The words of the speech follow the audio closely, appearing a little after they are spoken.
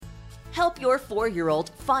Help your 4-year-old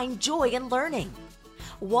find joy in learning.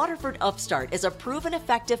 Waterford Upstart is a proven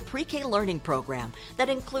effective pre-K learning program that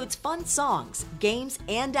includes fun songs, games,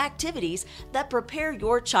 and activities that prepare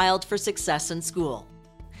your child for success in school.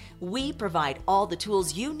 We provide all the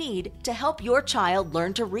tools you need to help your child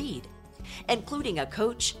learn to read, including a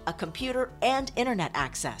coach, a computer, and internet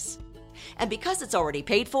access. And because it's already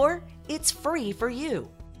paid for, it's free for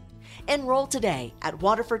you. Enroll today at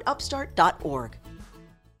waterfordupstart.org.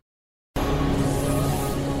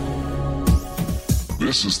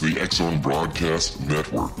 This is the X-Zone Broadcast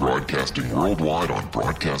Network, broadcasting worldwide on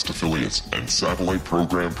broadcast affiliates and satellite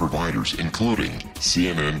program providers, including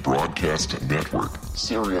CNN Broadcast Network,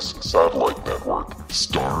 Sirius Satellite Network,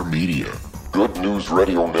 Star Media, Good News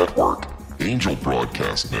Radio Network, Angel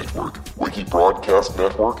Broadcast Network, Wiki Broadcast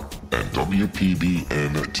Network, and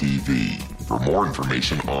WPBN TV. For more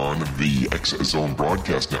information on the X-Zone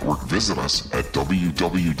Broadcast Network, visit us at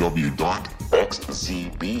www.xzbn.net.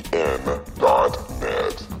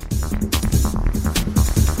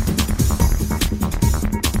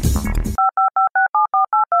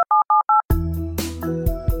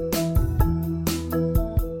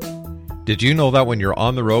 Did you know that when you're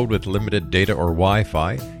on the road with limited data or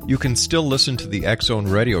Wi-Fi, you can still listen to the X-Zone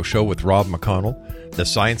Radio Show with Rob McConnell, The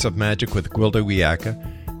Science of Magic with Gwilda Wiyaka,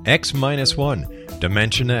 X-1,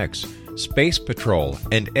 Dimension X, Space Patrol,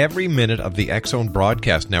 and every minute of the X-Zone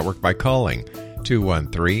Broadcast Network by calling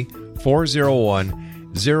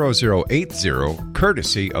 213-401-0080,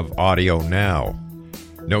 courtesy of Audio Now.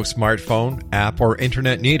 No smartphone, app, or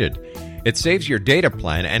internet needed. It saves your data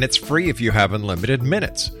plan, and it's free if you have unlimited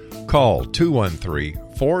minutes. Call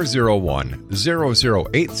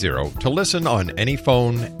 213-401-0080 to listen on any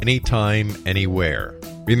phone, anytime, anywhere.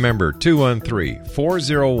 Remember,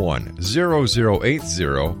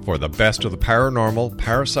 213-401-0080 for the best of the paranormal,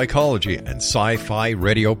 parapsychology, and sci-fi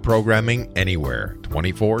radio programming anywhere,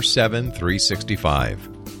 24/7, 365.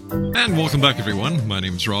 And welcome back, everyone. My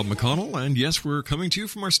name is Rob McConnell, and yes, we're coming to you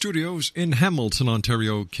from our studios in Hamilton,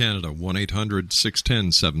 Ontario, Canada.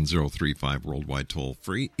 1-800-610-7035, worldwide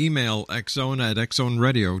toll-free. Email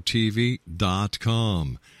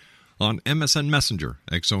xzone@xzoneradiotv.com. On MSN Messenger,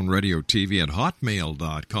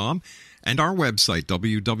 xzoneradiotv@hotmail.com, and our website,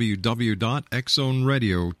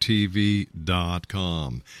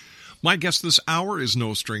 www.xzoneradiotv.com. My guest this hour is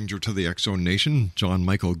no stranger to the X-Zone Nation. John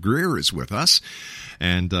Michael Greer is with us.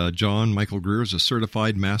 And John Michael Greer is a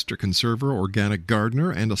certified master conserver, organic gardener,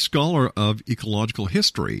 and a scholar of ecological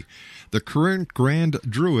history. The current Grand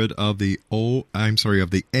Druid of the AODA.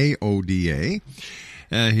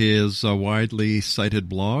 His widely cited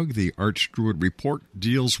blog, the Archdruid Report,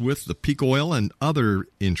 deals with the peak oil and other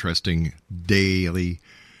interesting daily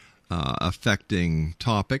affecting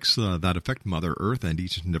topics that affect Mother Earth and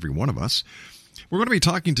each and every one of us. We're going to be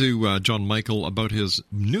talking to John Michael about his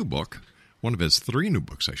new book, one of his 3 new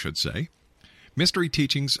books, I should say, Mystery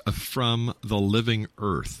Teachings from the Living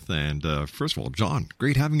Earth. And first of all, John,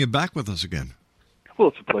 great having you back with us again. Well,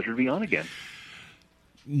 it's a pleasure to be on again.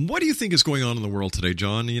 What do you think is going on in the world today,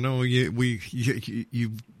 John? You know, we've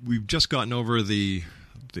just gotten over the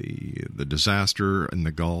disaster in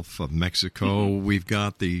the Gulf of Mexico. Mm-hmm. We've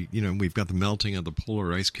got the melting of the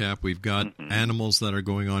polar ice cap. We've got animals that are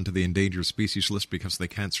going on to the endangered species list because they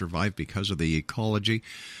can't survive because of the ecology.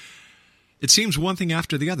 It seems one thing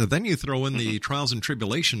after the other. Then you throw in the trials and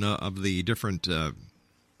tribulation of the different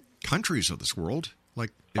countries of this world.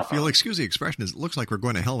 Like, if you'll excuse the expression, it looks like we're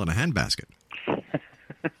going to hell in a handbasket.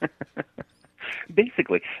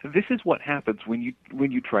 Basically, this is what happens when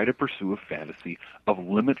you try to pursue a fantasy of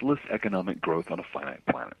limitless economic growth on a finite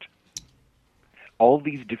planet. All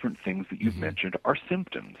these different things that you've mentioned are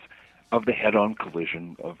symptoms of the head-on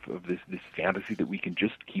collision of this fantasy that we can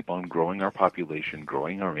just keep on growing our population,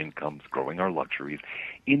 growing our incomes, growing our luxuries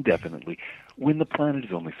indefinitely, when the planet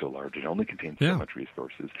is only so large, it only contains so much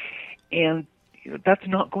resources. And that's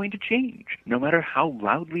not going to change, no matter how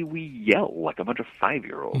loudly we yell like a bunch of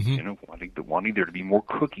 5-year-olds, wanting there to be more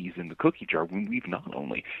cookies in the cookie jar when we've not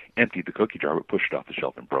only emptied the cookie jar, but pushed it off the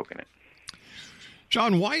shelf and broken it.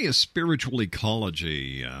 John, why is spiritual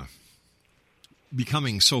ecology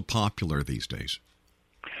becoming so popular these days?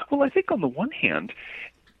 Well, I think on the one hand,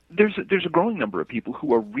 there's a growing number of people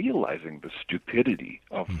who are realizing the stupidity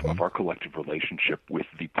of our collective relationship with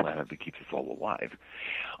the planet that keeps us all alive.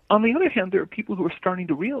 On the other hand, there are people who are starting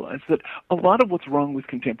to realize that a lot of what's wrong with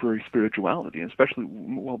contemporary spirituality, especially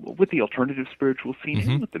with the alternative spiritual scene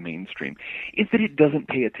and with the mainstream, is that it doesn't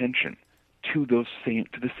pay attention to the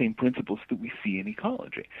same principles that we see in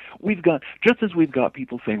ecology. Just as we've got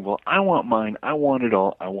people saying, well, I want mine, I want it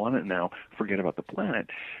all, I want it now, forget about the planet.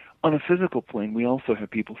 On a physical plane, we also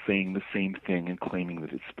have people saying the same thing and claiming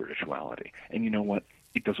that it's spirituality. And you know what?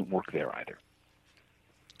 It doesn't work there either.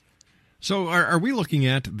 So are we looking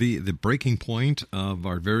at the breaking point of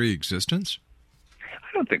our very existence?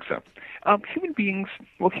 I don't think so. Human beings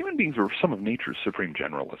are some of nature's supreme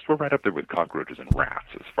generalists. We're right up there with cockroaches and rats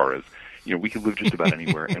as far as, we can live just about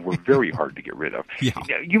anywhere, and we're very hard to get rid of. Yeah.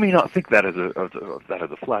 You may not think that as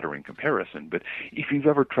a flattering comparison, but if you've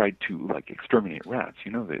ever tried to exterminate rats,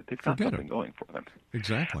 they've got something going for them.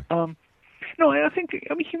 Exactly. No, I think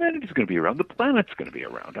humanity's going to be around. The planet's going to be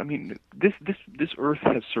around. This Earth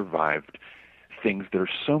has survived things that are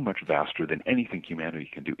so much vaster than anything humanity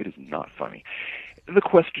can do. It is not funny. The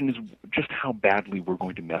question is just how badly we're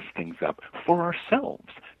going to mess things up for ourselves.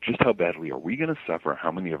 Just how badly are we going to suffer?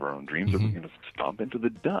 How many of our own dreams are we going to stomp into the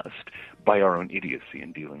dust by our own idiocy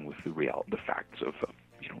in dealing with the facts of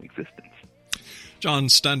existence? John,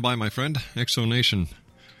 stand by, my friend. Exonation.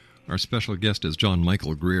 Our special guest is John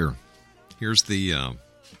Michael Greer. Here's the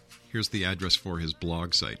address for his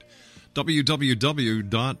blog site: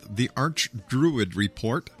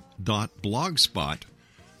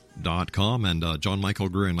 www.thearchdruidreport.blogspot.com. And John Michael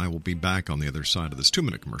Greer and I will be back on the other side of this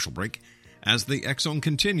 2-minute commercial break as the X Zone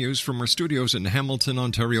continues from our studios in Hamilton,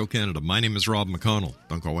 Ontario, Canada. My name is Rob McConnell.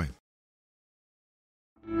 Don't go away.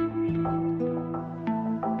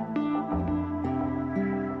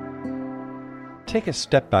 Take a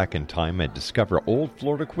step back in time and discover old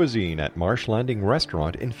Florida cuisine at Marsh Landing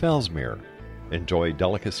Restaurant in Fellsmere. Enjoy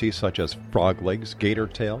delicacies such as frog legs, gator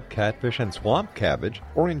tail, catfish, and swamp cabbage,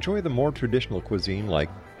 or enjoy the more traditional cuisine like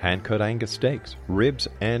hand-cut Angus steaks, ribs,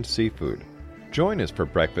 and seafood. Join us for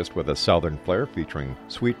breakfast with a southern flair featuring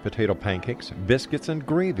sweet potato pancakes, biscuits and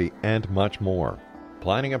gravy, and much more.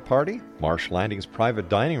 Planning a party? Marsh Landing's private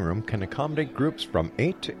dining room can accommodate groups from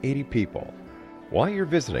 8 to 80 people. While you're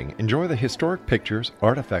visiting, enjoy the historic pictures,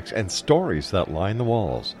 artifacts, and stories that line the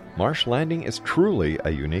walls. Marsh Landing is truly a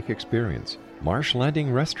unique experience. Marsh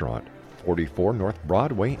Landing Restaurant, 44 North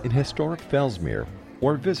Broadway in historic Fellsmere,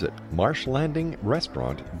 or visit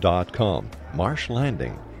marshlandingrestaurant.com. Marsh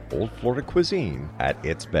Landing, old Florida cuisine at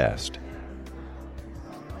its best.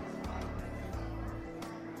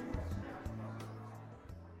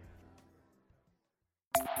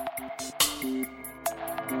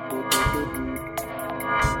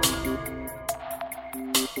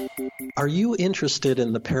 Are you interested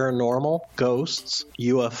in the paranormal, ghosts,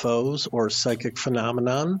 UFOs, or psychic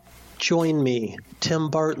phenomenon? Join me,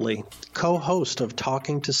 Tim Bartley, co-host of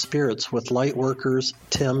Talking to Spirits with Lightworkers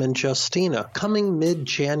Tim and Justina, coming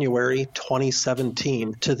mid-January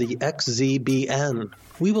 2017 to the XZBN.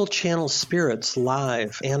 We will channel spirits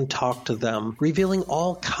live and talk to them, revealing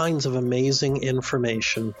all kinds of amazing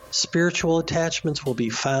information. Spiritual attachments will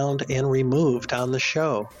be found and removed on the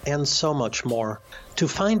show, and so much more. To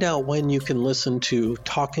find out when you can listen to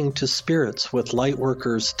Talking to Spirits with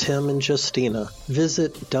Lightworkers Tim and Justina,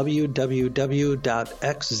 visit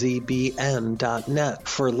www.xzbn.net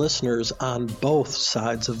for listeners on both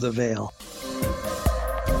sides of the veil.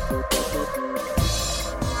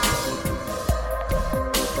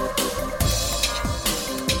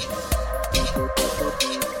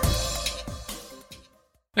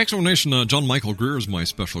 Explanation, John Michael Greer is my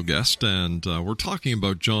special guest, and we're talking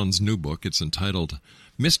about John's new book. It's entitled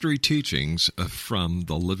Mystery Teachings from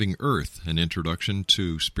the Living Earth, An Introduction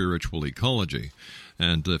to Spiritual Ecology.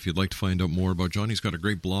 And if you'd like to find out more about John, he's got a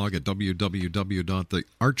great blog at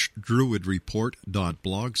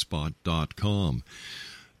www.thearchdruidreport.blogspot.com.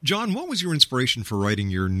 John, what was your inspiration for writing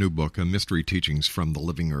your new book, Mystery Teachings from the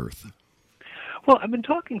Living Earth? Well, I've been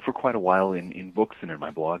talking for quite a while in books and in my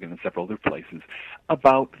blog and in several other places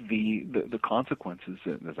about the consequences,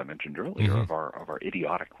 as I mentioned earlier, of our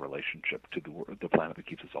idiotic relationship to the planet that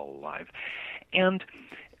keeps us all alive, and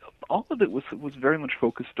all of it was very much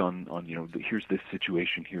focused on here's this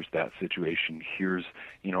situation, here's that situation, here's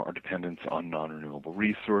our dependence on non-renewable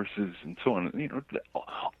resources and so on.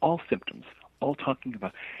 All symptoms, all talking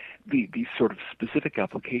about these sort of specific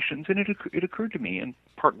applications, and it occurred to me, and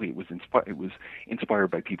partly it was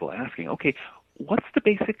inspired by people asking, okay, what's the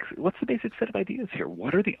basic set of ideas here?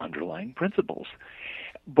 What are the underlying principles,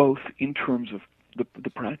 both in terms of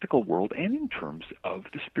the practical world and in terms of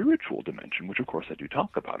the spiritual dimension, which of course I do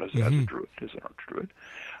talk about as a druid, as an archdruid.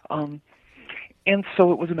 And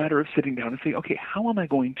so it was a matter of sitting down and saying, okay, how am I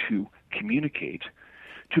going to communicate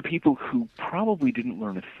to people who probably didn't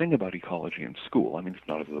learn a thing about ecology in school? I mean, it's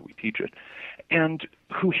not as though we teach it, and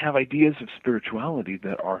who have ideas of spirituality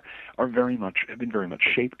that have been very much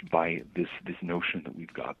shaped by this notion that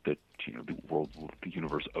we've got that the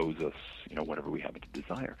universe owes us whatever we happen to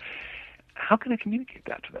desire. How can I communicate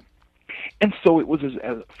that to them? And so it was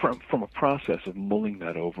from a process of mulling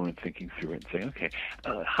that over and thinking through it and saying, okay,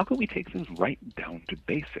 how can we take things right down to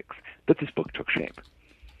basics, that this book took shape.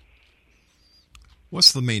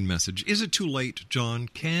 What's the main message? Is it too late, John?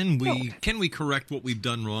 Can we correct what we've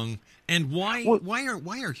done wrong? And why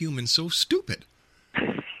are humans so stupid?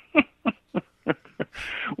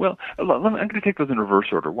 Well, I'm going to take those in reverse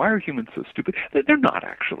order. Why are humans so stupid? They're not,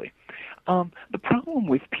 actually. The problem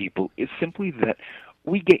with people is simply that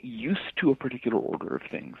we get used to a particular order of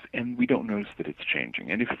things, and we don't notice that it's changing.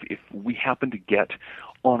 And if we happen to get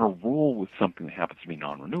on a roll with something that happens to be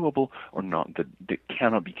non-renewable or not that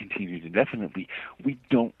cannot be continued indefinitely, we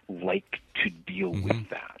don't like to deal with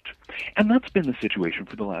that. And that's been the situation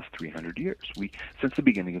for the last 300 years. Since the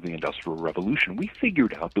beginning of the Industrial Revolution, we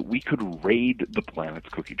figured out that we could raid the planet's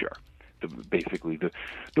cookie jar. Basically the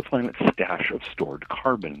planet's stash of stored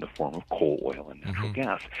carbon in the form of coal, oil, and natural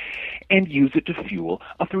gas, and use it to fuel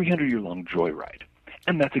a 300-year-long joyride.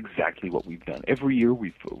 And that's exactly what we've done. Every year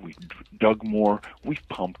we've dug more, we've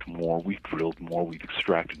pumped more, we've drilled more, we've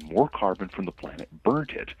extracted more carbon from the planet,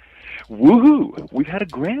 burnt it. Woohoo! We've had a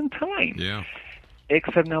grand time. Yeah.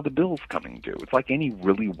 Except now the bill's coming due. It's like any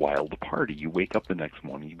really wild party. You wake up the next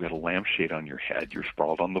morning, you've got a lampshade on your head, you're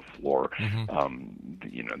sprawled on the floor.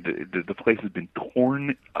 The place has been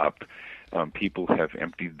torn up. People have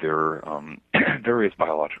emptied their various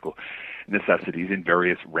biological necessities in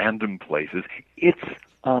various random places. It's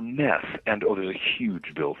a mess. And there's a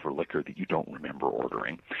huge bill for liquor that you don't remember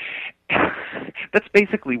ordering. That's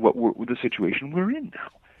basically the situation we're in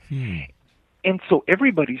now. And so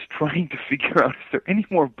everybody's trying to figure out, is there any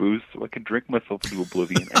more booze so I can drink myself into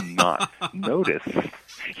oblivion and not notice?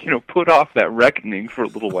 Put off that reckoning for a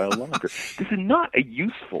little while longer. This is not a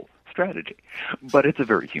useful strategy, but it's a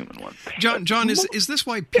very human one. John, is this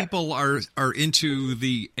why people are into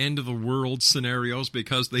the end of the world scenarios?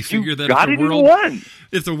 Because they figure that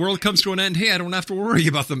if the world comes to an end, hey, I don't have to worry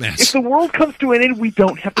about the mess. If the world comes to an end, we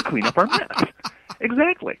don't have to clean up our mess.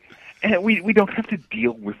 Exactly. And we don't have to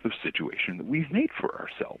deal with the situation that we've made for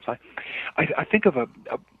ourselves. I think of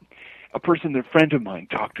a person, a friend of mine,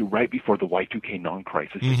 talked to right before the Y2K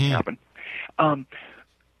non-crisis happened.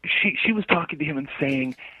 She was talking to him and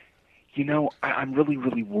saying, I'm really,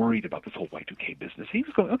 really worried about this whole Y2K business. He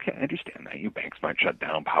was going, okay, I understand that. Your banks might shut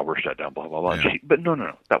down, power shut down, blah, blah, blah. Yeah. But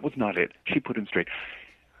no, that was not it. She put him straight.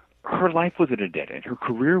 Her life was at a dead end. Her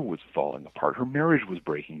career was falling apart. Her marriage was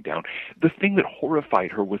breaking down. The thing that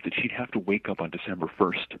horrified her was that she'd have to wake up on December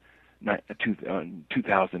 1st,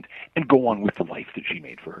 2000, and go on with the life that she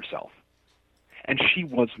made for herself. And she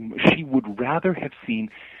would rather have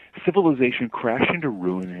seen civilization crash into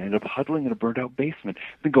ruin and end up huddling in a burnt-out basement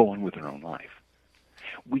than go on with her own life.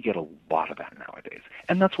 We get a lot of that nowadays,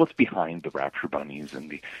 and that's what's behind the rapture bunnies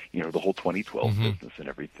and the whole 2012 business and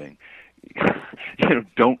everything.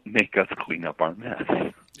 Don't make us clean up our mess.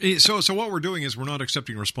 So what we're doing is we're not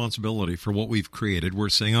accepting responsibility for what we've created. We're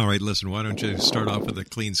saying, all right, listen, why don't you start off with a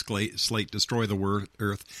clean slate, destroy the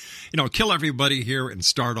earth, kill everybody here and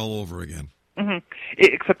start all over again.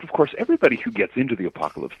 Except, of course, everybody who gets into the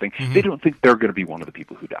apocalypse thing, they don't think they're going to be one of the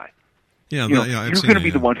people who die. Yeah, you're going to be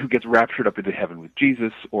the one who gets raptured up into heaven with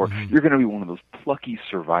Jesus, or you're going to be one of those plucky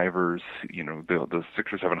survivors, those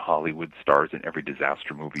 6 or 7 Hollywood stars in every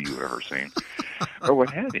disaster movie you've ever seen, or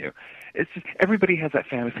what have you. It's just, everybody has that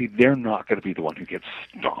fantasy. They're not going to be the one who gets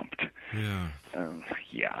stomped.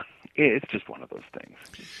 Yeah. It's just one of those things.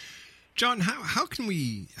 John, how can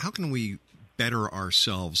we better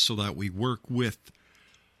ourselves so that we work with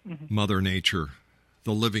Mother Nature,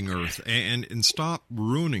 the living earth, and stop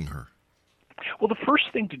ruining her? Well, the first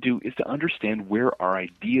thing to do is to understand where our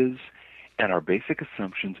ideas and our basic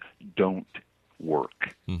assumptions don't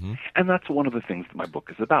work. And that's one of the things that my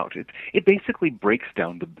book is about. It basically breaks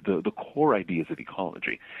down the core ideas of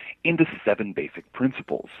ecology into 7 basic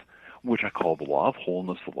principles, which I call the law of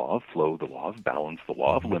wholeness, the law of flow, the law of balance, the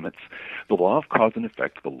law of limits, the law of cause and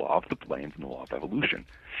effect, the law of the planes, and the law of evolution.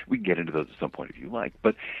 We can get into those at some point if you like,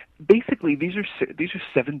 but basically these are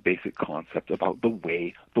 7 basic concepts about the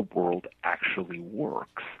way the world actually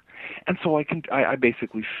works. And so I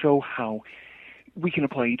basically show how we can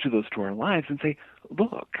apply each of those to our lives and say,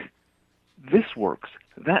 look, this works,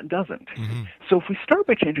 that doesn't. So if we start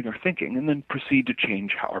by changing our thinking and then proceed to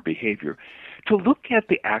change our behavior, to look at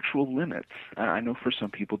the actual limits. I know for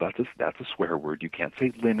some people that's a swear word. You can't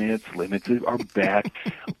say limits. Limits are bad.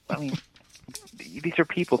 I mean, these are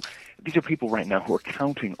people right now who are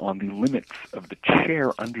counting on the limits of the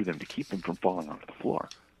chair under them to keep them from falling onto the floor.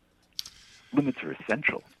 Limits are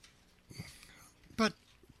essential. But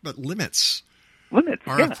limits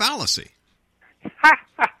are a fallacy.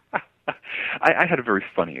 I had a very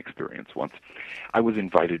funny experience once. I was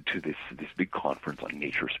invited to this big conference on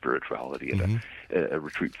nature spirituality at a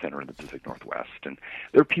retreat center in the Pacific Northwest, and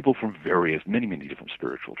there are people from many different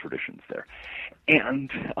spiritual traditions there.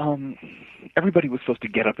 And everybody was supposed to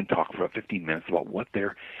get up and talk for about 15 minutes about what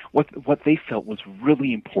they felt was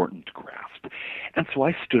really important to grasp. And so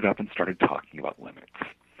I stood up and started talking about limits.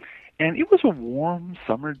 And it was a warm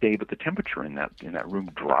summer day, but the temperature in that room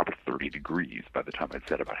dropped 30 degrees by the time I'd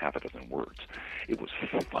said about half a dozen words. It was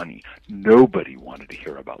funny. Nobody wanted to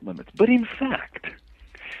hear about limits. But in fact,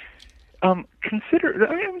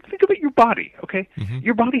 think about your body, okay? Mm-hmm.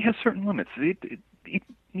 Your body has certain limits. It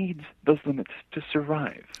needs those limits to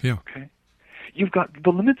survive, okay? You've got the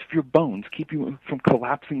limits of your bones keep you from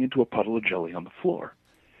collapsing into a puddle of jelly on the floor.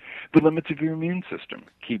 The limits of your immune system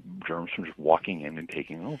keep germs from just walking in and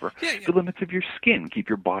taking over. The limits of your skin keep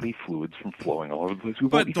your body fluids from flowing all over the place.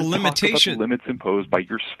 But the limitation, the limits imposed by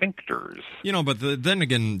your sphincters. But then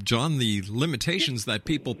again, John, the limitations that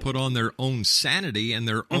people put on their own sanity and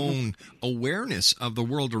their own awareness of the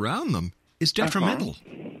world around them is detrimental.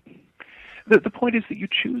 The point is that you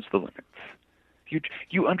choose the limits.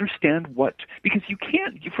 You understand because you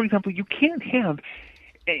can't. For example, you can't have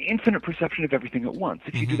infinite perception of everything at once.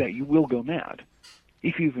 If you do that, you will go mad.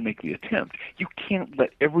 If you even make the attempt, you can't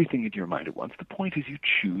let everything into your mind at once. The point is you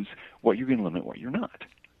choose what you're going to limit, what you're not.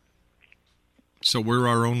 So we're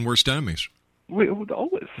our own worst enemies.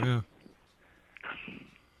 Always. Yeah.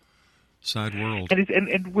 Sad world.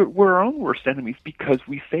 And we're our own worst enemies because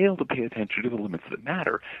we fail to pay attention to the limits that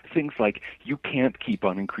matter. Things like you can't keep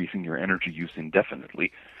on increasing your energy use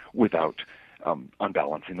indefinitely without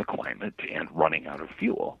unbalancing the climate and running out of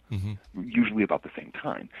fuel, usually about the same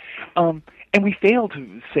time. And we fail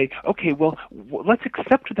to say, okay, well, let's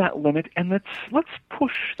accept that limit and let's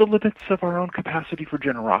push the limits of our own capacity for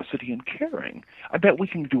generosity and caring. I bet we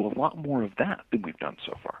can do a lot more of that than we've done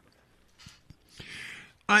so far.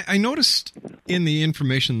 I noticed in the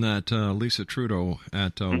information that Lisa Trudeau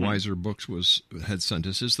at Wiser Books had sent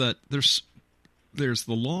us is that there's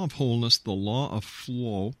the law of wholeness, the law of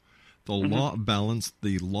flow, the law of balance,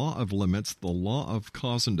 the law of limits, the law of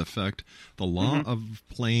cause and effect, the law of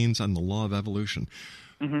planes, and the law of evolution.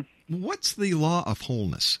 What's the law of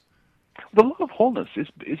wholeness? The law of wholeness is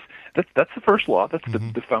that's the first law. That's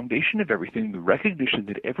the foundation of everything. The recognition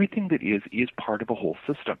that everything that is part of a whole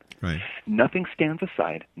system. Right. Nothing stands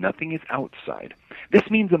aside. Nothing is outside. This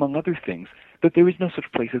means, among other things, that there is no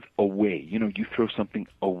such place as away. You throw something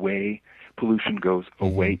away, pollution goes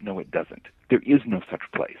away. No, it doesn't. There is no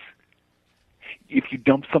such place. If you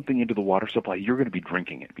dump something into the water supply, you're going to be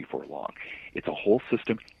drinking it before long. It's a whole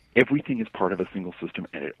system. Everything is part of a single system,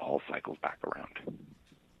 and it all cycles back around.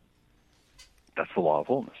 That's the law of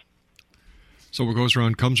wholeness. So what goes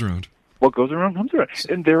around comes around. What goes around comes around.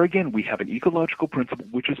 And there again, we have an ecological principle,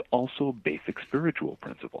 which is also a basic spiritual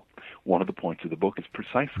principle. One of the points of the book is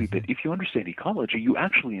precisely that if you understand ecology, you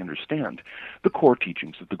actually understand the core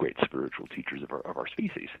teachings of the great spiritual teachers of our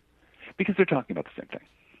species, because they're talking about the same thing.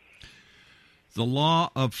 The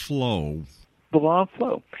law of flow. The law of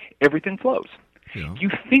flow. Everything flows. Yeah. You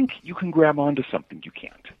think you can grab onto something, you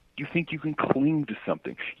can't. You think you can cling to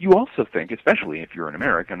something. You also think, especially if you're an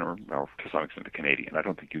American or to some extent a Canadian, I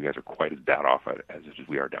don't think you guys are quite as bad off as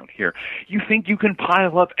we are down here, you think you can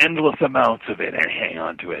pile up endless amounts of it and hang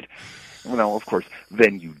on to it. Well, of course,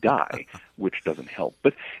 then you die, which doesn't help.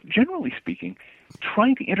 But generally speaking,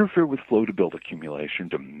 trying to interfere with flow to build accumulation,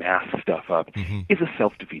 to mass stuff up, is a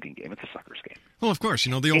self-defeating game. It's a sucker's game. Well, of course.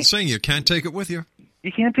 The old saying, you can't take it with you.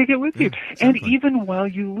 You can't take it with you. Exactly. And even while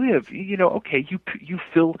you live, okay, you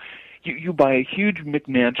buy a huge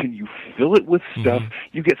McMansion, you fill it with stuff,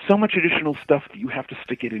 you get so much additional stuff that you have to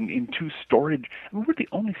stick it into storage. I mean, we're the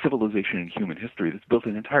only civilization in human history that's built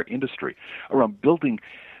an entire industry around building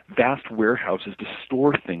vast warehouses to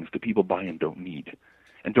store things that people buy and don't need,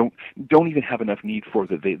 and don't even have enough need for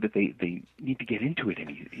that they need to get into it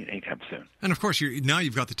anytime soon. And of course, now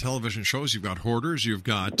you've got the television shows, you've got hoarders, you've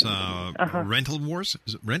got rental wars.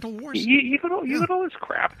 Is it rental wars? You got all this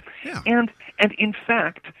crap. Yeah. And in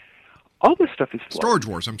fact, all this stuff is flow. Storage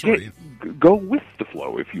wars. I'm sorry. Go with the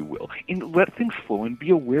flow, if you will, and let things flow, and be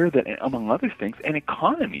aware that, among other things, an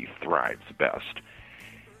economy thrives best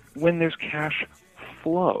when there's cash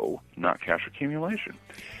flow, not cash accumulation.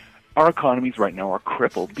 Our economies right now are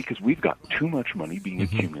crippled because we've got too much money being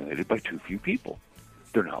accumulated by too few people.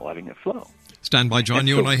 They're not letting it flow. Stand by, John.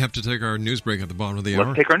 You and I have to take our news break at the bottom of the hour.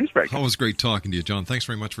 Let's take our news break. Always great talking to you, John. Thanks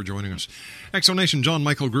very much for joining us. Exonation, John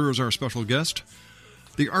Michael Greer is our special guest.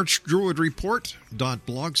 The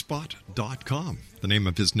ArchdruidReport.blogspot.com. The name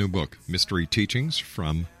of his new book, Mystery Teachings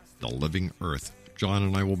from the Living Earth. John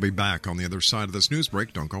and I will be back on the other side of this news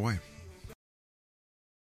break. Don't go away.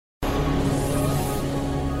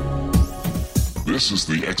 This is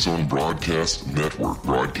the X-Zone Broadcast Network,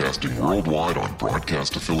 broadcasting worldwide on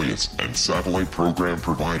broadcast affiliates and satellite program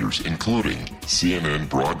providers, including CNN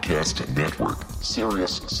Broadcast Network,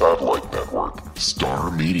 Sirius Satellite Network,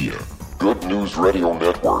 Star Media, Good News Radio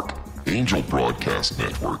Network, Angel Broadcast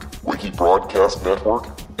Network, Wiki Broadcast Network,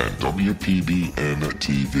 and WPBN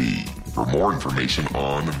TV. For more information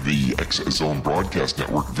on the X-Zone Broadcast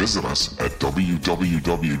Network, visit us at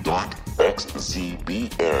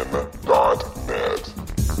www.xzbn.net.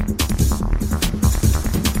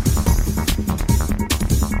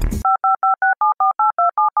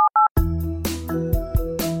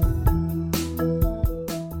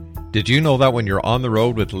 Did you know that when you're on the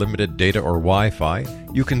road with limited data or Wi-Fi,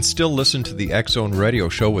 you can still listen to the X-Zone Radio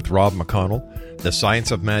Show with Rob McConnell, The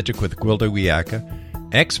Science of Magic with Gwilda Wiyaka,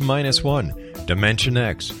 X-1, Dimension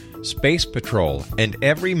X, Space Patrol, and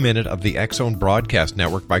every minute of the X-Zone Broadcast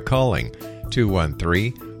Network by calling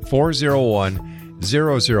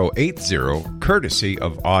 213-401-0080, courtesy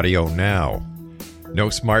of Audio Now. No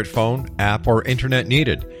smartphone, app, or internet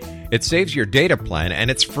needed. It saves your data plan,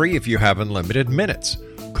 and it's free if you have unlimited minutes.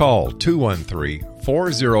 Call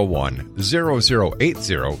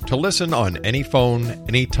 213-401-0080 to listen on any phone,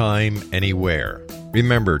 anytime, anywhere.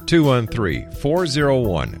 Remember,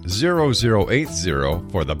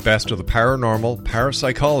 213-401-0080 for the best of the paranormal,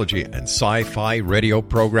 parapsychology, and sci-fi radio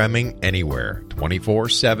programming anywhere,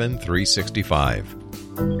 24/7, 365.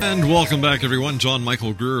 And welcome back, everyone. John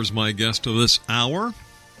Michael Greer is my guest of this hour.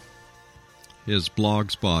 His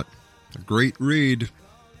blog spot, a great read,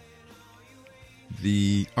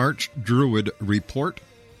 the Archdruid Report.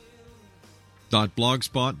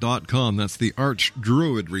 .blogspot.com. That's the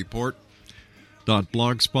Archdruid Report.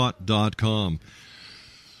 .blogspot.com.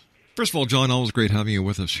 First of all, John, always great having you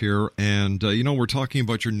with us here. And, we're talking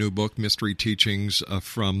about your new book, Mystery Teachings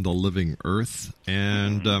from the Living Earth.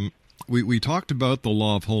 And we talked about the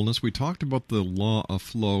law of wholeness. We talked about the law of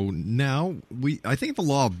flow. Now, I think the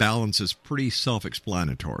law of balance is pretty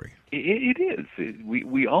self-explanatory. It is.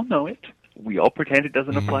 We all know it. We all pretend it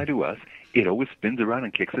doesn't apply to us. It always spins around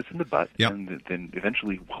and kicks us in the butt, and then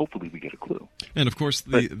eventually, hopefully, we get a clue. And, of course,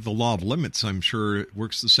 the law of limits, I'm sure, it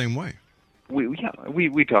works the same way. We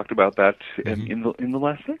talked about that in the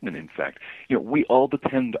last segment. In fact, we all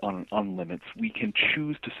depend on limits. We can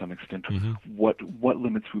choose to some extent what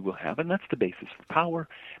limits we will have, and that's the basis for power.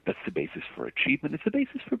 That's the basis for achievement. It's the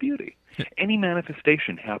basis for beauty. Any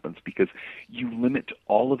manifestation happens because you limit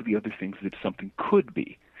all of the other things that something could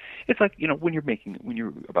be. It's like, when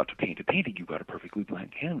you're about to paint a painting, you've got a perfectly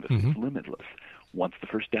blank canvas. It's limitless. Once the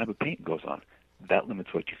first dab of paint goes on, that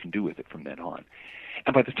limits what you can do with it from then on.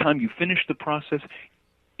 And by the time you finish the process,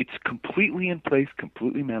 it's completely in place,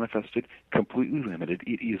 completely manifested, completely limited.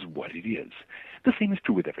 It is what it is. The same is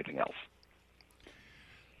true with everything else.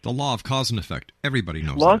 The law of cause and effect. Everybody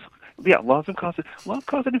knows laws. that. Yeah, law of cause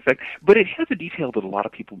and effect. But it has a detail that a lot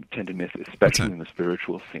of people tend to miss, especially in the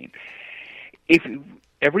spiritual scene. Of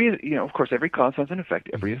course, every cause has an effect.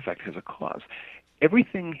 Every effect has a cause.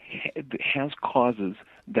 Everything has causes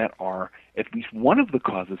that are, at least one of the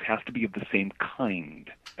causes has to be of the same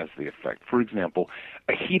kind as the effect. For example,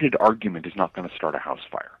 a heated argument is not going to start a house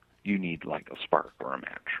fire. You need like a spark or a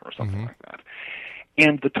match or something like that.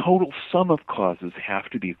 And the total sum of causes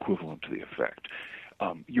have to be equivalent to the effect.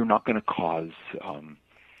 You're not going to cause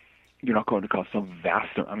some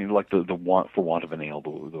vast, like the for want of a nail,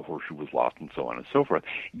 the horseshoe was lost, and so on and so forth.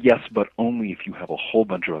 Yes, but only if you have a whole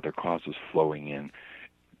bunch of other causes flowing in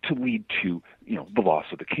to lead to, the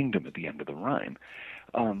loss of the kingdom at the end of the rhyme.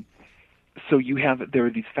 So there are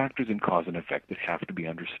these factors in cause and effect that have to be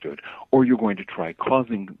understood, or you're going to try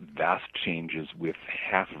causing vast changes with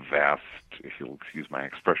half-vast, if you'll excuse my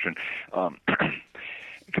expression,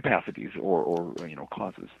 capacities or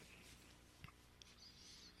causes.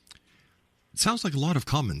 It sounds like a lot of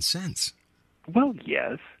common sense. Well,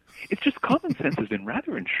 yes. It's just common sense has been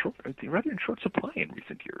rather in short supply in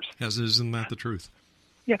recent years. Yes, isn't that the truth?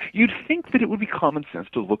 Yeah, you'd think that it would be common sense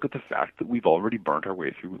to look at the fact that we've already burnt our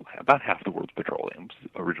way through about half the world's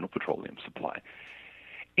original petroleum supply,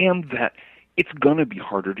 and that it's going to be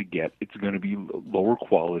harder to get. It's going to be lower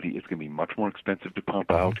quality. It's going to be much more expensive to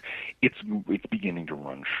pump out. It's beginning to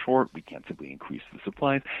run short. We can't simply increase the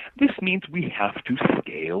supplies. This means we have to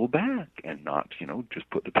scale back and not, just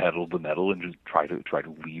put the pedal to the metal and just try to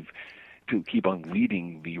keep on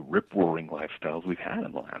leading the rip-roaring lifestyles we've had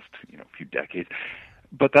in the last, few decades.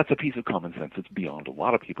 But that's a piece of common sense that's beyond a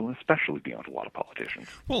lot of people, and especially beyond a lot of politicians.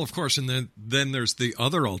 Well, of course, and then there's the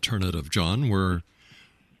other alternative, John, where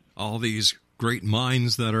all these great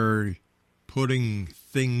minds that are putting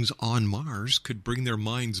things on Mars could bring their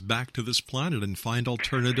minds back to this planet and find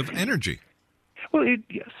alternative energy. Well,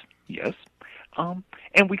 yes.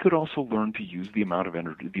 And we could also learn to use the amount of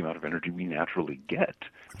energy we naturally get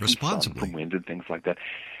responsibly from wind and things like that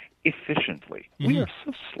efficiently. We are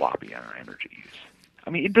so sloppy on our energy use. I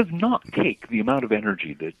mean, it does not take the amount of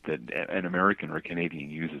energy that an American or a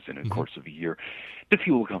Canadian uses in a course of a year to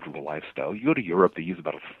fuel a comfortable lifestyle. You go to Europe, they use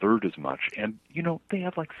about a third as much, and, they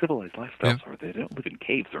have, like, civilized lifestyles, or they don't live in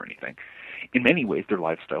caves or anything. In many ways, their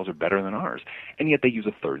lifestyles are better than ours, and yet they use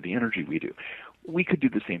a third the energy we do. We could do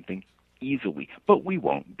the same thing easily, but we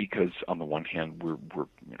won't, because on the one hand we're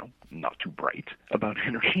not too bright about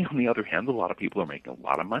energy. On the other hand, a lot of people are making a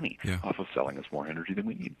lot of money off of selling us more energy than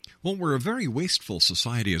we need. Well, we're a very wasteful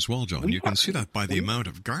society as well, John. You can see that by the amount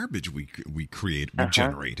of garbage we create, we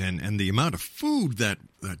generate, and the amount of food that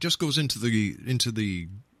just goes into the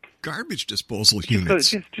garbage disposal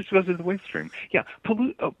units. It just goes into the waste stream. Yeah,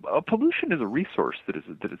 pollution is a resource that is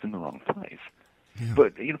in the wrong place. Yeah.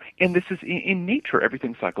 But and this is in nature.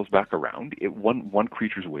 Everything cycles back around. One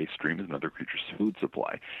creature's waste stream is another creature's food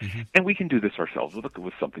supply, and we can do this ourselves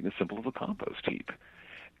with something as simple as a compost heap.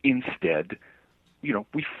 Instead,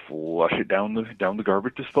 we flush it down the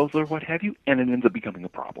garbage disposal or what have you, and it ends up becoming a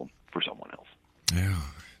problem for someone else. Yeah,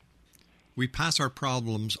 we pass our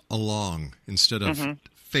problems along instead of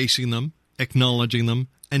facing them, acknowledging them,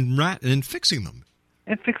 and fixing them.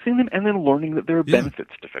 And fixing them, and then learning that there are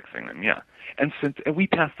benefits to fixing them. Yeah. And since we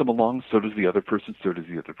pass them along, so does the other person,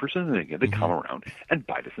 and again, they come around and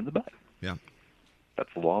bite us in the butt. Yeah.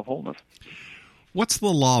 That's the law of wholeness. What's the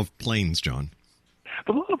law of planes, John?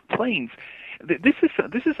 The law of planes, this is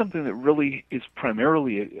something that really is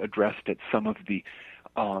primarily addressed at some of the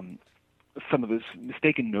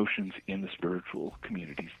mistaken notions in the spiritual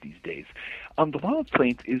communities these days. The law of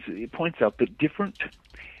planes it points out that different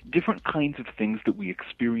kinds of things that we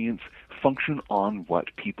experience function on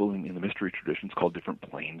what people in the mystery traditions call different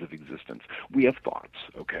planes of existence. We have thoughts,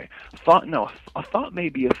 okay? A thought may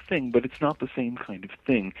be a thing, but it's not the same kind of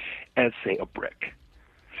thing as, say, a brick.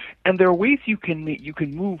 And there are ways you can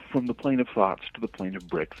move from the plane of thoughts to the plane of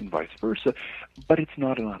bricks and vice versa, but it's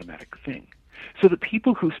not an automatic thing. So the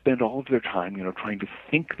people who spend all of their time, trying to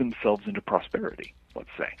think themselves into prosperity, let's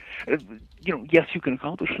say, yes, you can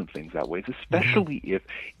accomplish some things that way, especially if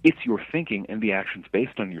it's your thinking and the actions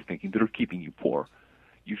based on your thinking that are keeping you poor,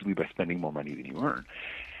 usually by spending more money than you earn.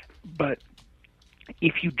 But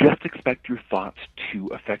if you just expect your thoughts to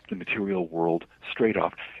affect the material world straight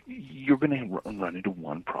off, you're going to run into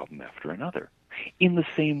one problem after another. In the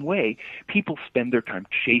same way, people spend their time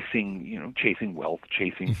chasing wealth,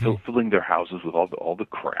 filling their houses with all the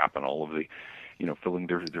crap and all of the, filling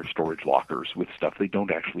their storage lockers with stuff they don't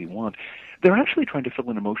actually want. They're actually trying to fill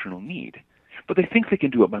an emotional need, but they think they can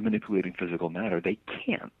do it by manipulating physical matter. They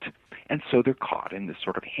can't, and so they're caught in this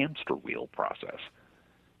sort of hamster wheel process.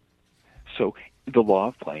 So the law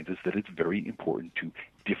of planes is that it's very important to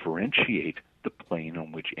differentiate the plane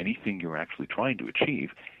on which anything you're actually trying to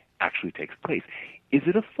achieve actually takes place. Is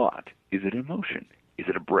it a thought? Is it emotion? Is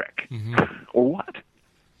it a brick? Or what?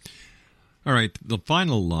 All right, the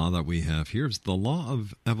final law that we have here is the law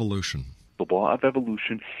of evolution. The law of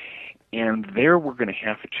evolution, and there we're going to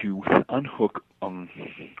have to unhook,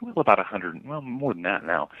 about 100, more than that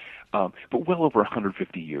now, but well over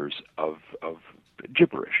 150 years of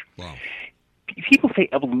gibberish. Wow. People say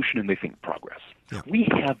evolution and they think progress. Yeah. We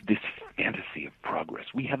have this fantasy of progress.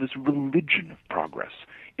 We have this religion of progress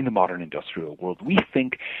in the modern industrial world. We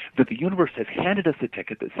think that the universe has handed us a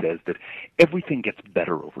ticket that says that everything gets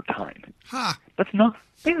better over time. That's not,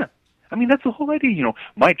 I mean, that's the whole idea.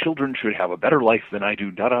 My children should have a better life than I do,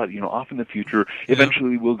 off in the future.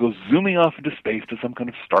 Eventually we'll go zooming off into space to some kind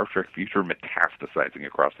of Star Trek future metastasizing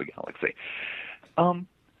across the galaxy.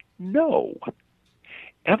 No.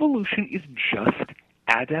 Evolution is just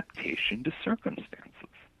adaptation to circumstances.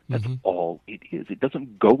 That's all it is. It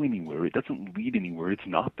doesn't go anywhere. It doesn't lead anywhere. It's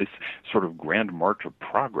not this sort of grand march of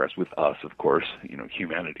progress with us, of course.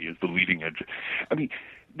 Humanity is the leading edge. I mean,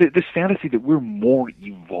 this fantasy that we're more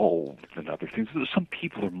evolved than other things, that some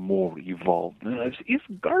people are more evolved than us, is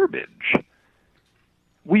garbage.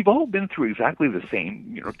 We've all been through exactly the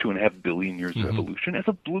same, 2.5 billion years of evolution as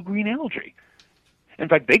a blue-green algae. In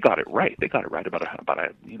fact, they got it right. They got it right about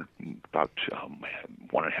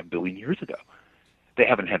 1.5 billion years ago. They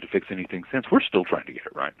haven't had to fix anything since. We're still trying to get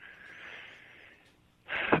it right.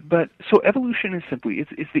 But so evolution is simply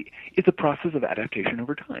it's a process of adaptation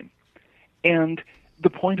over time. And the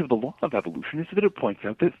point of the law of evolution is that it points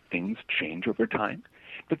out that things change over time,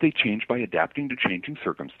 that they change by adapting to changing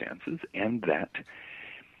circumstances, and that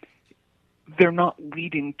they're not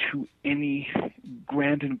leading to any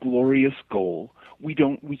grand and glorious goal. We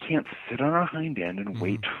can't sit on our hind end and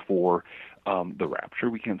wait for the rapture.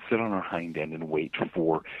 We can't sit on our hind end and wait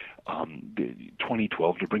for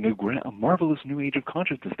 2012 to bring a marvelous new age of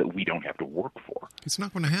consciousness that we don't have to work for. It's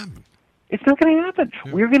not going to happen. It's not going to happen.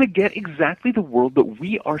 Yeah. We're going to get exactly the world that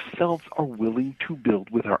we ourselves are willing to build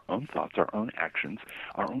with our own thoughts, our own actions,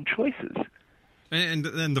 our own choices. And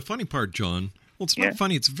the funny part, John, well, it's not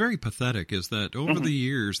funny, it's very pathetic, is that over the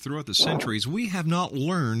years, throughout the centuries, we have not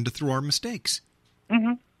learned through our mistakes.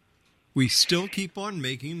 Mm-hmm. We still keep on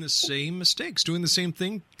making the same mistakes, doing the same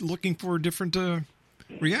thing, looking for a different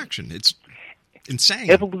reaction. It's insane.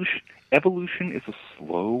 Evolution is a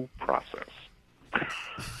slow process.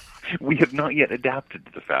 We have not yet adapted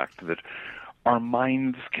to the fact that our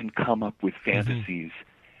minds can come up with fantasies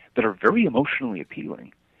that are very emotionally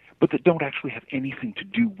appealing, but that don't actually have anything to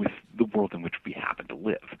do with the world in which we happen to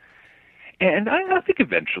live. And I think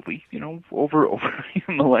eventually, over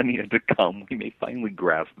millennia to come, we may finally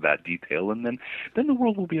grasp that detail, and then the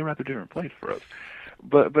world will be a rather different place for us.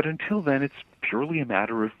 But until then, it's purely a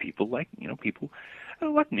matter of people like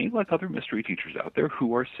me, like other mystery teachers out there,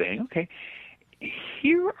 who are saying, okay,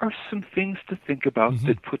 here are some things to think about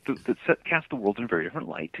that cast the world in a very different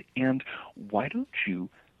light, and why don't you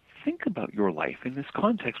think about your life in this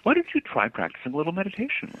context? Why don't you try practicing a little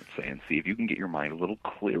meditation, let's say, and see if you can get your mind a little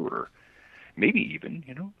clearer? Maybe even,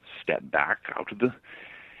 step back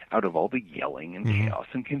out of all the yelling and chaos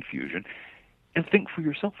and confusion, and think for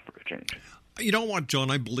yourself for a change. You know what,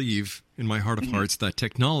 John? I believe in my heart of hearts that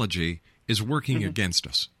technology is working against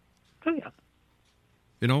us. Oh,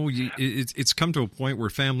 yeah. It's come to a point where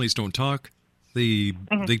families don't talk; they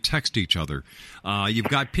text each other. You've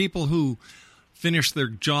got people who finish their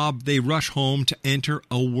job, they rush home to enter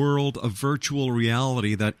a world of virtual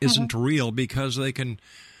reality that isn't real because they can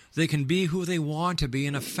be who they want to be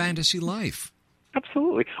in a fantasy life.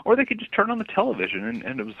 Absolutely, or they could just turn on the television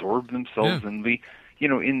and absorb themselves in the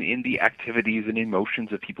in the activities and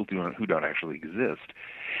emotions of people who don't actually exist.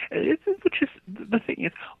 Which is the thing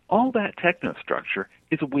is, all that technostructure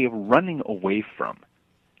is a way of running away from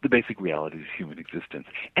the basic realities of human existence,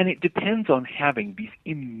 and it depends on having these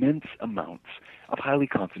immense amounts of highly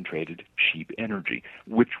concentrated, cheap energy,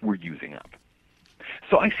 which we're using up.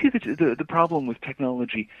 So I see the problem with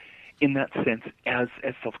technology in that sense as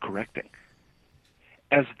self-correcting.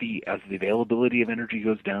 As the availability of energy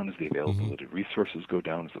goes down, as the availability of resources go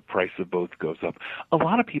down, as the price of both goes up, a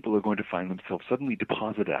lot of people are going to find themselves suddenly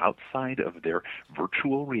deposited outside of their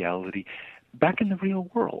virtual reality back in the real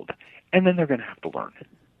world. And then they're going to have to learn.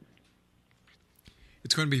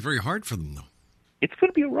 It's going to be very hard for them, though. It's going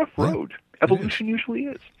to be a rough road. Evolution usually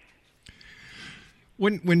is.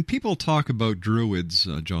 When people talk about druids,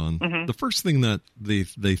 John, the first thing that they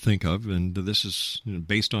think of, and this is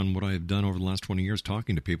based on what I've done over the last 20 years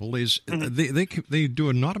talking to people, is they do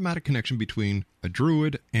an automatic connection between a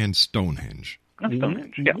druid and Stonehenge.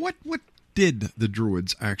 Stonehenge, yeah. What did the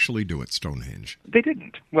druids actually do at Stonehenge? They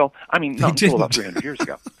didn't. Well, not until about 300 years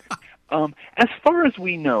ago. As far as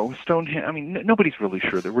we know, Stonehenge, nobody's really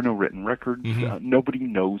sure. There were no written records. Nobody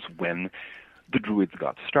knows when the Druids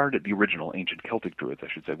got started, the original ancient Celtic Druids, I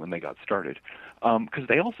should say, when they got started, because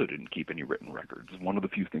they also didn't keep any written records. One of the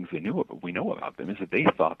few things we know about them is that they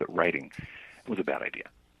thought that writing was a bad idea.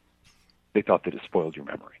 They thought that it spoiled your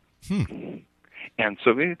memory. And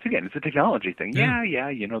so it's a technology thing. Yeah,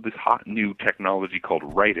 this hot new technology called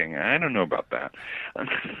writing. I don't know about that.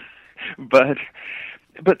 But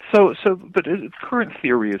its current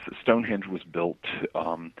theory is that Stonehenge was built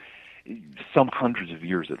some hundreds of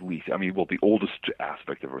years at least. The oldest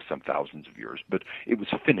aspect of it was some thousands of years, but it was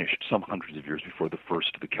finished some hundreds of years before the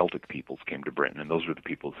first of the Celtic peoples came to Britain, and those were the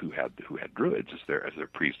peoples who had druids as their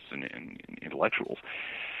priests and intellectuals.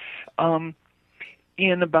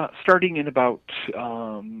 Starting in about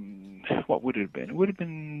what would it have been? It would have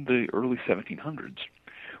been the early 1700s.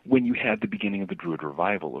 When you had the beginning of the Druid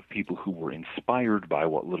revival of people who were inspired by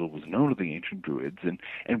what little was known of the ancient Druids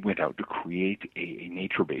and went out to create a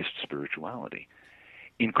nature-based spirituality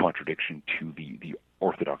in contradiction to the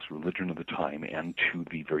orthodox religion of the time and to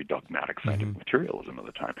the very dogmatic scientific materialism of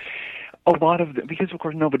the time. A lot of them, because of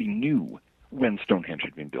course nobody knew when Stonehenge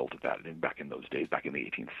had been built back in those days, back in the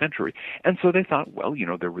 18th century. And so they thought, well,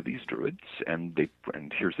 there were these druids, and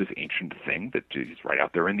here's this ancient thing that is right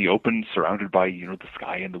out there in the open, surrounded by, the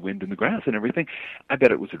sky and the wind and the grass and everything. I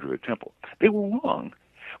bet it was a druid temple. They were wrong,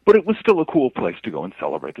 but it was still a cool place to go and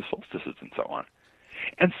celebrate the solstices and so on.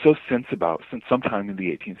 And so since sometime in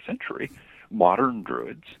the 18th century, modern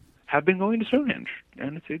druids have been going to Stonehenge,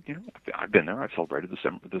 and I've been there. I've celebrated the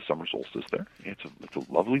summer solstice there. It's a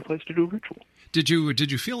lovely place to do a ritual. Did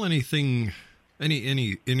you feel anything,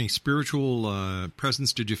 any spiritual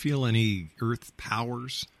presence? Did you feel any earth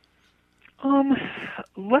powers?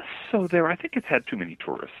 Less so there. I think it's had too many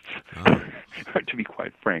tourists. Oh. To be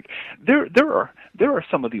quite frank, there are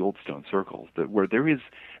some of the old stone circles where there's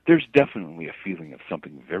definitely a feeling of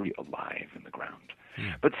something very alive in the ground.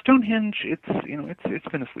 But Stonehenge, it's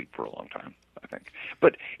been asleep for a long time, I think.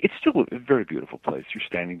 But it's still a very beautiful place. You're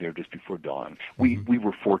standing there just before dawn. We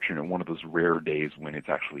were fortunate, one of those rare days when it's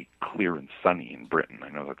actually clear and sunny in Britain. I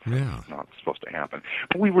know that's not supposed to happen.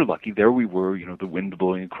 But we were lucky. There we were, the wind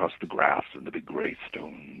blowing across the grass and the big gray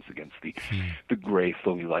stones against the gray,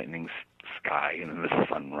 slowly lightening sky, and then the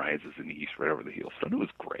sun rises in the east right over the Heelstone. It was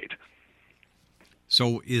great.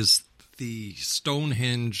 So is the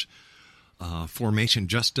Stonehenge formation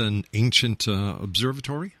just an ancient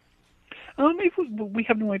observatory? We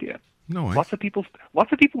have no idea. No, lots of people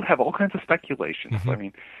have all kinds of speculations. I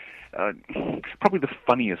mean, probably the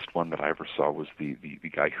funniest one that I ever saw was the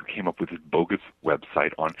guy who came up with his bogus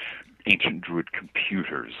website on ancient Druid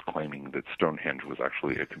computers, claiming that Stonehenge was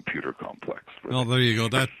actually a computer complex. Well, there you go.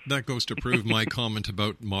 That goes to prove my comment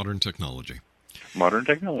about modern technology. Modern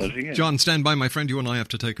technology, yeah. John, stand by, my friend. You and I have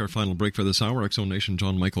to take our final break for this hour. Exo Nation,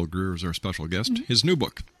 John Michael Greer is our special guest. His new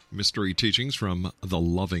book, Mystery Teachings from the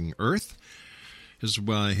Loving Earth. His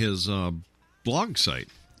blog site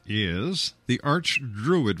is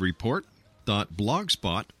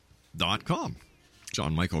thearchdruidreport.blogspot.com.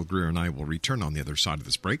 John Michael Greer and I will return on the other side of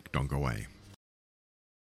this break. Don't go away.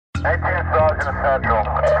 18 Sergeant Central.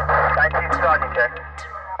 19 Sergeant check.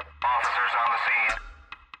 Officers on the scene.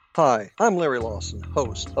 Hi, I'm Larry Lawson,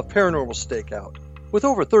 host of Paranormal Stakeout. With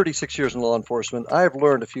over 36 years in law enforcement, I have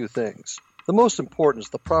learned a few things. The most important is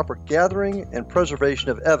the proper gathering and preservation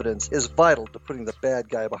of evidence is vital to putting the bad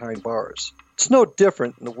guy behind bars. It's no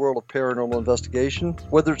different in the world of paranormal investigation.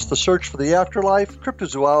 Whether it's the search for the afterlife,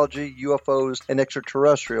 cryptozoology, UFOs, and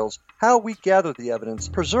extraterrestrials, how we gather the evidence,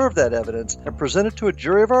 preserve that evidence, and present it to a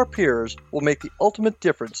jury of our peers will make the ultimate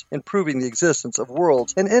difference in proving the existence of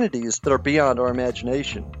worlds and entities that are beyond our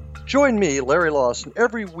imagination. Join me, Larry Lawson,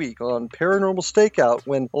 every week on Paranormal Stakeout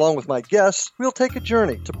when, along with my guests, we'll take a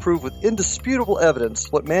journey to prove with indisputable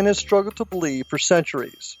evidence what man has struggled to believe for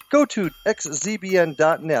centuries. Go to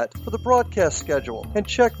xzbn.net for the broadcast schedule and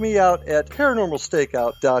check me out at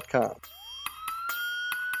paranormalstakeout.com.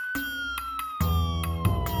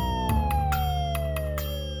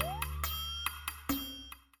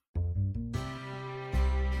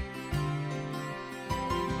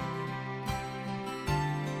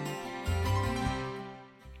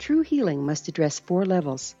 True healing must address 4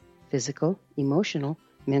 levels: physical, emotional,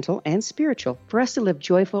 mental, and spiritual, for us to live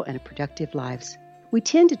joyful and productive lives. We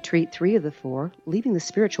tend to treat 3 of the 4, leaving the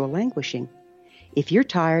spiritual languishing. If you're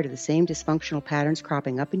tired of the same dysfunctional patterns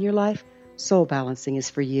cropping up in your life, Soul Balancing is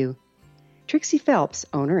for you. Trixie Phelps,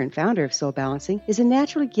 owner and founder of Soul Balancing, is a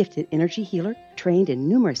naturally gifted energy healer trained in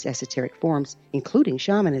numerous esoteric forms, including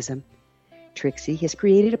shamanism. Trixie has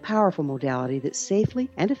created a powerful modality that safely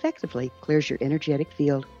and effectively clears your energetic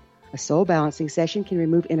field. A soul balancing session can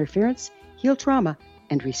remove interference, heal trauma,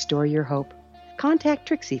 and restore your hope. Contact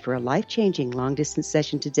Trixie for a life-changing long-distance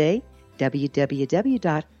session today.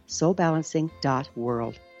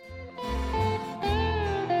 www.soulbalancing.world.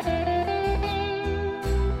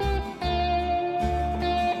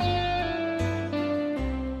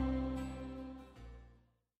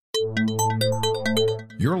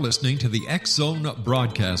 You're listening to the X-Zone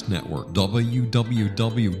Broadcast Network,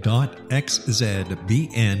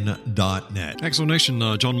 www.xzbn.net. Exo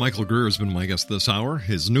Nation, John Michael Greer has been my guest this hour.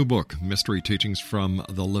 His new book, Mystery Teachings from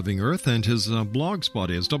the Living Earth, and his blog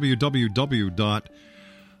spot is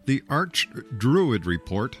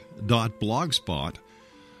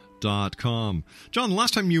www.thearchdruidreport.blogspot.com. John,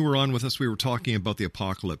 last time you were on with us, we were talking about the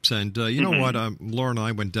apocalypse, and you know what? Laura and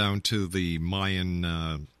I went down to the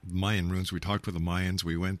Mayan ruins. We talked with the Mayans.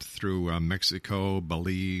 We went through Mexico,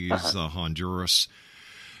 Belize, Honduras.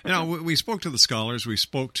 You know, we spoke to the scholars. We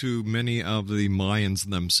spoke to many of the Mayans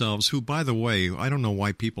themselves, who, by the way, I don't know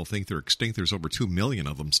why people think they're extinct. There's over 2 million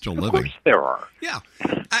of them still living. Of course there are. Yeah.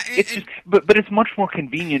 But it's much more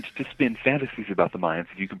convenient to spin fantasies about the Mayans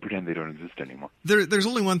if you can pretend they don't exist anymore. There's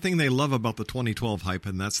only one thing they love about the 2012 hype,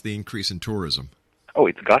 and that's the increase in tourism. Oh,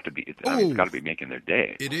 it's got to be. It's got to be making their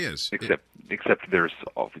day. It is. Except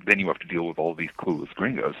then you have to deal with all these clueless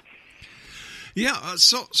gringos. Yeah.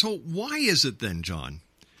 So why is it then, John?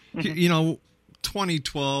 You know,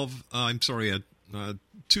 2012.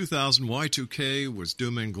 2000 Y2K was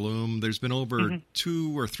doom and gloom. There's been over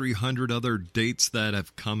 200 or 300 other dates that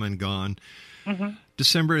have come and gone.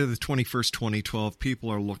 December the 21st, 2012,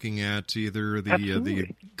 people are looking at either the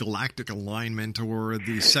galactic alignment or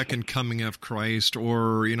the second coming of Christ,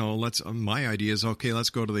 or my idea is, okay, let's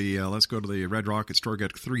go to the Red Rocket store,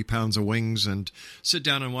 get 3 pounds of wings, and sit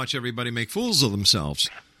down and watch everybody make fools of themselves.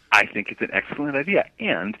 I think it's an excellent idea,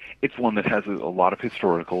 and it's one that has a lot of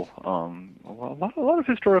historical, a lot of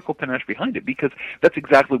historical panache behind it, because that's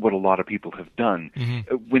exactly what a lot of people have done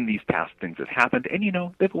when these past things have happened, and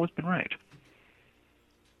they've always been right.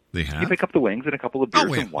 They have. You pick up the wings and a couple of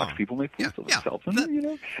beers and watch people make fools of themselves.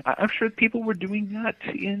 And I'm sure people were doing that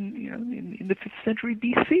in the 5th century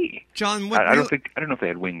BC. John, I don't know if they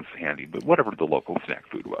had wings handy, but whatever the local snack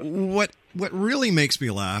food was. What really makes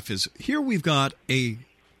me laugh is here we've got a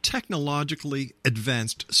technologically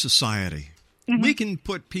advanced society. We can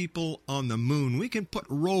put people on the moon. We can put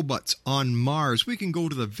robots on Mars. We can go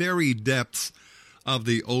to the very depths of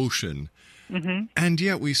the ocean. And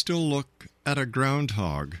yet we still look at a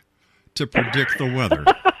groundhog to predict the weather.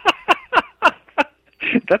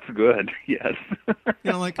 That's good, yes.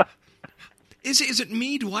 Is it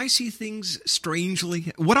me? Do I see things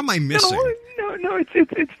strangely? What am I missing? No,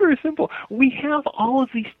 it's very simple. We have all of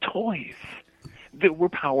these toys that we're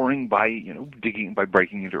powering by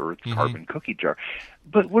breaking into Earth's carbon cookie jar.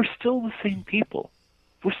 But we're still the same people.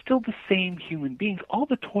 We're still the same human beings. All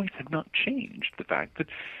the toys have not changed. The fact that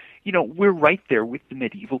we're right there with the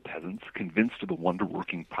medieval peasants, convinced of the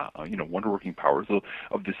wonder-working powers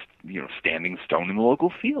of this, standing stone in the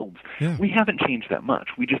local fields. Yeah. We haven't changed that much.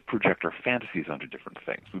 We just project our fantasies onto different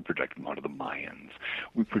things. We project them onto the Mayans.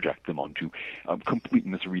 We project them onto complete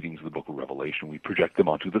misreadings of the Book of Revelation. We project them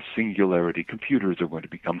onto the singularity. Computers are going to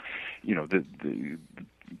become, the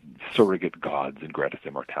surrogate gods and grant us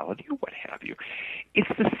immortality, or what have you.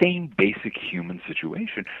 It's the same basic human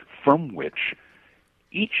situation from which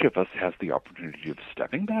each of us has the opportunity of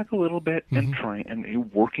stepping back a little bit and trying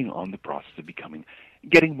and working on the process of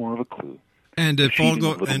getting more of a clue. And if all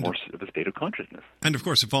more of a state of consciousness. And of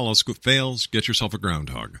course, if all else fails, get yourself a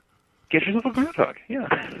groundhog. Get yourself a groundhog,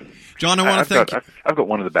 yeah. John, I want to thank you. I've got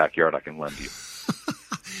one in the backyard I can lend you.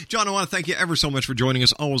 John, I want to thank you ever so much for joining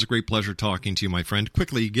us. Always a great pleasure talking to you, my friend.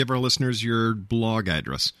 Quickly, give our listeners your blog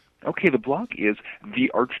address. Okay, the blog is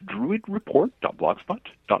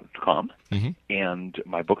thearchdruidreport.blogspot.com, and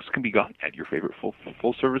my books can be got at your favorite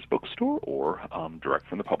full-service bookstore or direct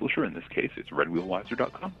from the publisher. In this case, it's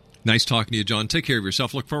redwheelwiser.com. Nice talking to you, John. Take care of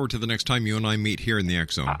yourself. Look forward to the next time you and I meet here in the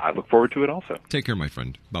X Zone. I look forward to it also. Take care, my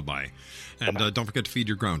friend. Bye-bye. And don't forget to feed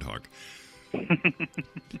your groundhog.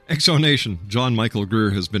 X Zone Nation, John Michael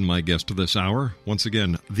Greer has been my guest this hour. Once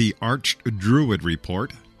again,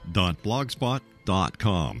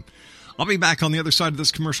 thearchdruidreport.blogspot.com. I'll be back on the other side of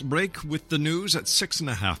this commercial break with the news at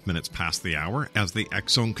 6.5 minutes past the hour as the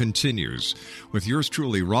X Zone continues. With yours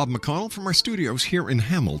truly, Rob McConnell, from our studios here in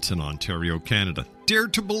Hamilton, Ontario, Canada. Dare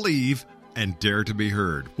to believe and dare to be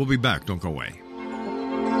heard. We'll be back. Don't go away.